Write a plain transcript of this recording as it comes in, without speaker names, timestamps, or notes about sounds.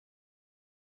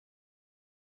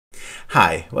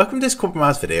Hi, welcome to this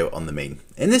Corbettmaths video on the mean.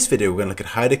 In this video we're going to look at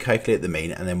how to calculate the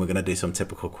mean, and then we're going to do some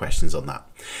typical questions on that.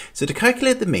 So to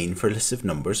calculate the mean for a list of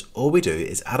numbers, all we do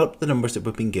is add up the numbers that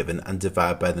we've been given and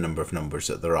divide by the number of numbers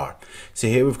that there are. So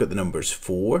here we've got the numbers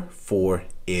 4, 4,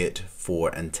 8,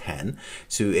 4 and 10.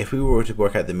 So if we were to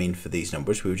work out the mean for these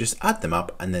numbers, we would just add them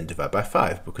up and then divide by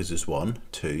 5, because there's 1,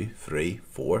 2, 3,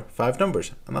 4, 5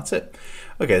 numbers, and that's it.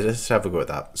 Okay, let's have a go at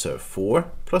that. So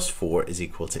 4 plus 4 is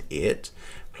equal to 8.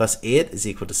 Plus 8 is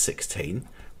equal to 16,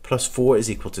 plus 4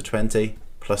 is equal to 20,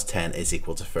 plus 10 is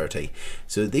equal to 30.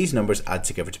 So these numbers add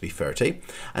together to be 30.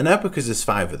 And now because there's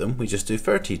 5 of them, we just do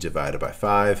 30 divided by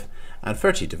 5, and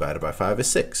 30 divided by 5 is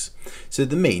 6. So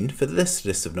the mean for this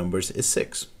list of numbers is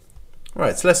 6.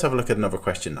 Right, so let's have a look at another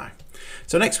question now.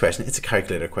 So next question, it's a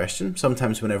calculator question.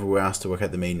 Sometimes whenever we're asked to work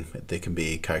out the mean, they can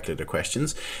be calculator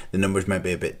questions. The numbers might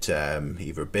be a bit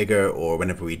either bigger, or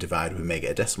whenever we divide, we may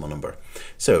get a decimal number.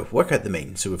 So work out the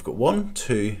mean. So we've got 1,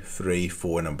 2, 3,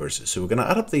 4 numbers. So we're going to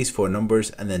add up these 4 numbers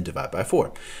and then divide by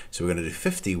 4. So we're going to do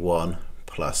 51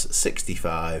 plus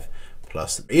 65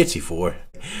 plus 84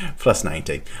 plus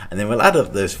 90, and then we'll add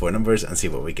up those 4 numbers and see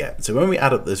what we get. So when we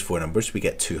add up those 4 numbers, we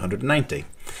get 290.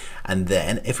 And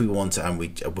then if we want to, and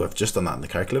we've just done that in the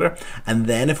calculator, and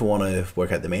then if we want to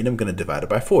work out the mean, I'm going to divide it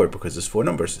by 4 because there's 4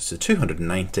 numbers. So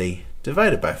 290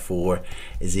 divided by 4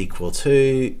 is equal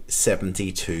to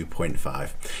 72.5.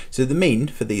 So the mean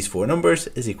for these 4 numbers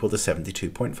is equal to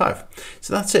 72.5.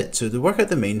 So that's it. So to work out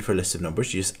the mean for a list of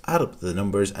numbers, you just add up the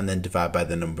numbers and then divide by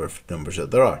the number of numbers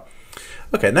that there are.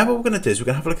 Okay, now what we're going to do is we're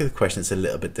going to have a look at the question that's a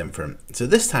little bit different. So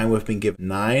this time we've been given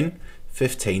 9,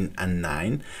 15 and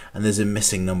 9, and there's a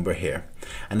missing number here,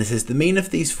 and it says the mean of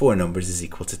these 4 numbers is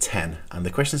equal to 10, and the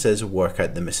question says work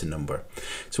out the missing number.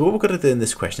 So what we're going to do in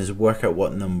this question is work out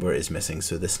what number is missing,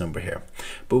 so this number here.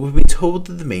 But we've been told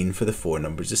that the mean for the 4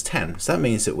 numbers is 10, so that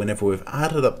means that whenever we've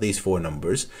added up these 4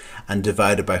 numbers and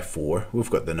divided by 4, we've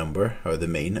got the number, or the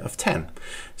mean, of 10.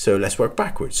 So let's work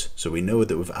backwards. So we know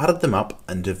that we've added them up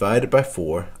and divided by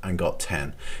 4 and got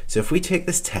 10. So if we take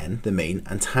this 10, the mean,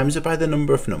 and times it by the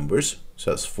number of numbers,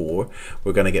 so that's 4,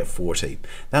 we're going to get 40.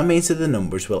 That means that the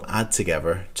numbers will add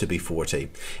together to be 40.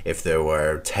 If there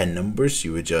were 10 numbers,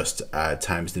 you would just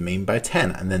times the mean by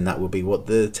 10, and then that would be what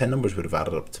the 10 numbers would have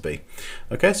added up to be.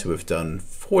 Okay, so we've done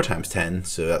 4 times 10,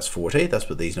 so that's 40. That's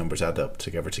what these numbers add up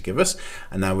together to give us.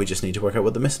 And now we just need to work out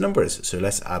what the missing number is. So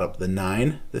let's add up the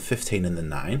 9, the 15 and the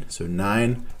 9. So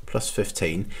 9 plus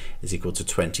 15 is equal to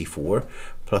 24,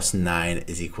 plus 9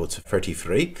 is equal to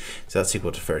 33, so that's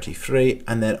equal to 33,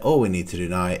 and then all we need to do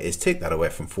now is take that away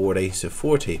from 40, so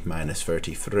 40 minus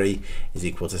 33 is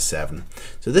equal to 7.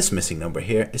 So this missing number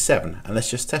here is 7, and let's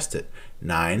just test it.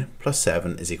 9 plus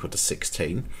 7 is equal to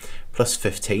 16, plus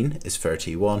 15 is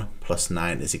 31, plus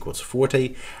 9 is equal to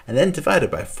 40, and then divided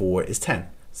by 4 is 10.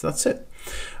 So that's it.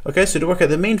 Okay, so to work out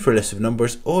the mean for a list of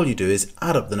numbers, all you do is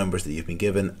add up the numbers that you've been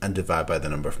given and divide by the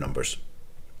number of numbers.